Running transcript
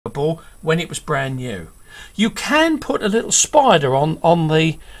capable when it was brand new. You can put a little spider on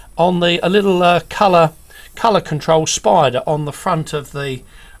the a little color control spider on the front of the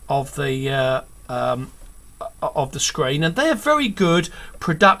screen, and they're very good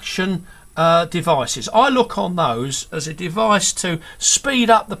production devices. I look on those as a device to speed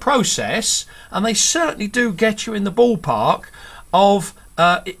up the process, and they certainly do get you in the ballpark of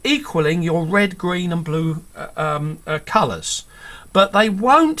equaling your red, green and blue colours, but they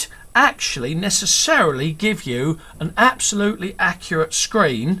won't actually necessarily give you an absolutely accurate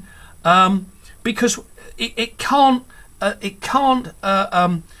screen, because it can't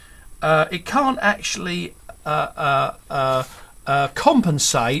actually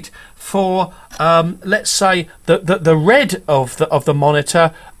compensate for let's say the red of the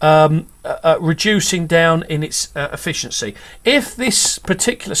monitor reducing down in its efficiency. If this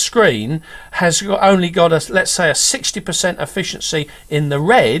particular screen has only got let's say a 60% efficiency in the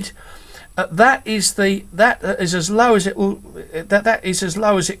red, that is as low as it will. That is as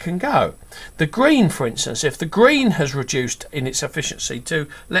low as it can go. The green, for instance, if the green has reduced in its efficiency to,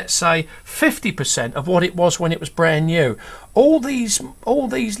 let's say, 50% of what it was when it was brand new, all these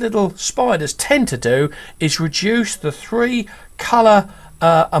little spiders tend to do is reduce the three colour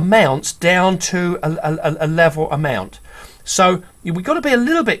amounts down to a level amount. So we've got to be a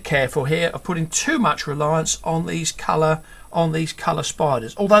little bit careful here of putting too much reliance on these colour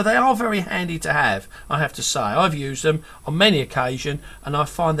spiders, although they are very handy to have. I have to say, I've used them on many occasions, and I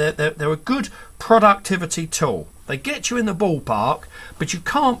find that they're a good productivity tool. They get you in the ballpark, but you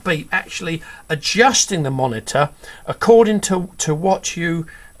can't beat actually adjusting the monitor according to what you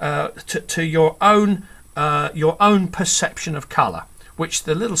to your own perception of colour, which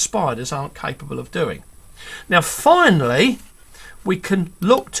the little spiders aren't capable of doing. Now finally, we can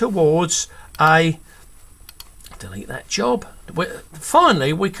look towards delete that job.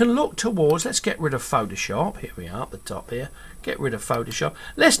 Finally, we can look towards, let's get rid of Photoshop. Here we are at the top here. Get rid of Photoshop.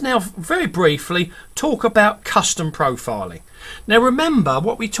 Let's now very briefly talk about custom profiling. Now remember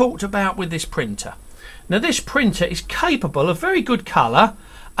what we talked about with this printer. Now this printer is capable of very good colour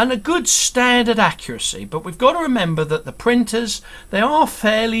and a good standard accuracy, but we've got to remember that the printers, they are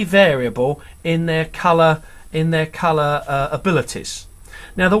fairly variable in their colour abilities.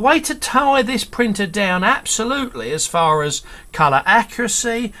 Now the way to tie this printer down absolutely as far as colour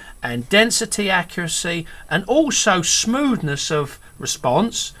accuracy and density accuracy and also smoothness of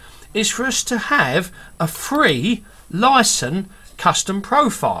response is for us to have a free Lyson custom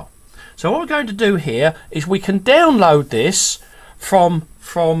profile. So what we're going to do here is we can download this from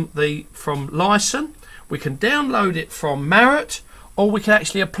Lyson, we can download it from Marrot, or we can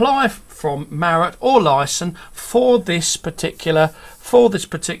actually apply from Marrot or Lyson for this particular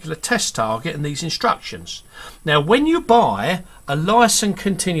test target and these instructions. Now when you buy a Lyson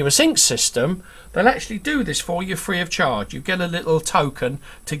continuous ink system, they'll actually do this for you free of charge. You get a little token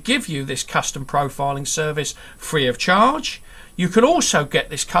to give you this custom profiling service free of charge. You can also get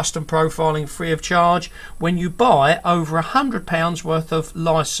this custom profiling free of charge when you buy over £100 worth of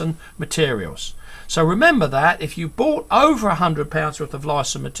Lyson materials. So remember that if you bought over £100 worth of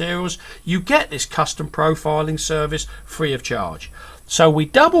Lyson materials, you get this custom profiling service free of charge. So we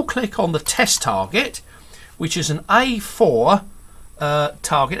double click on the test target, which is an A4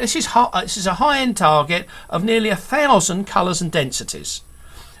 target. This is a high-end target of nearly 1,000 colours and densities.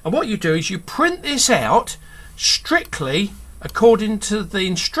 And what you do is you print this out strictly according to the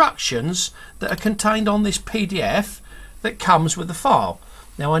instructions that are contained on this PDF that comes with the file.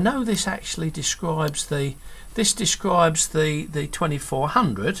 Now I know this actually describes the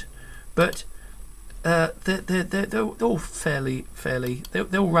 2400, but they're all fairly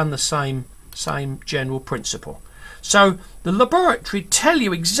they'll run the same general principle. So the laboratory tell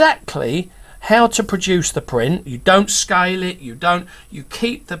you exactly how to produce the print. You don't scale it, you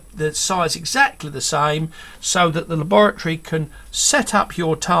keep the size exactly the same, so that the laboratory can set up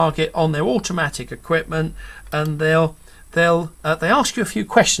your target on their automatic equipment, and they ask you a few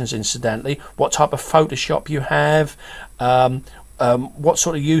questions incidentally. What type of Photoshop you have, what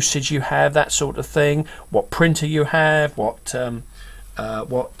sort of usage you have, that sort of thing, what printer you have, what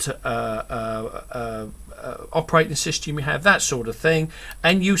operating system you have, that sort of thing,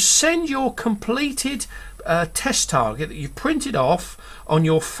 and you send your completed test target that you've printed off on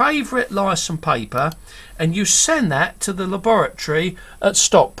your favourite Lyson paper, and you send that to the laboratory at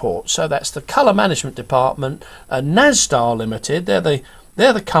Stockport. So that's the Colour Management Department, Nasdar Limited.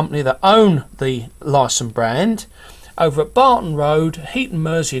 They're the company that own the Lyson brand, over at Barton Road, Heaton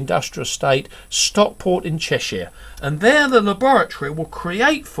Mersey Industrial Estate, Stockport in Cheshire. And there the laboratory will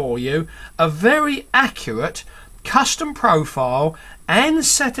create for you a very accurate custom profile and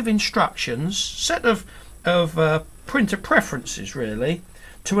set of instructions, set of printer preferences really,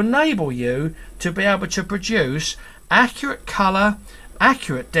 to enable you to be able to produce accurate colour,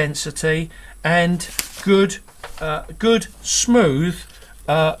 accurate density, and good smooth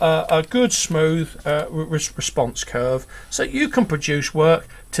response curve, so you can produce work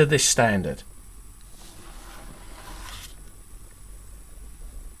to this standard.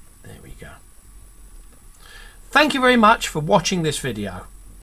 There we go. Thank you very much for watching this video.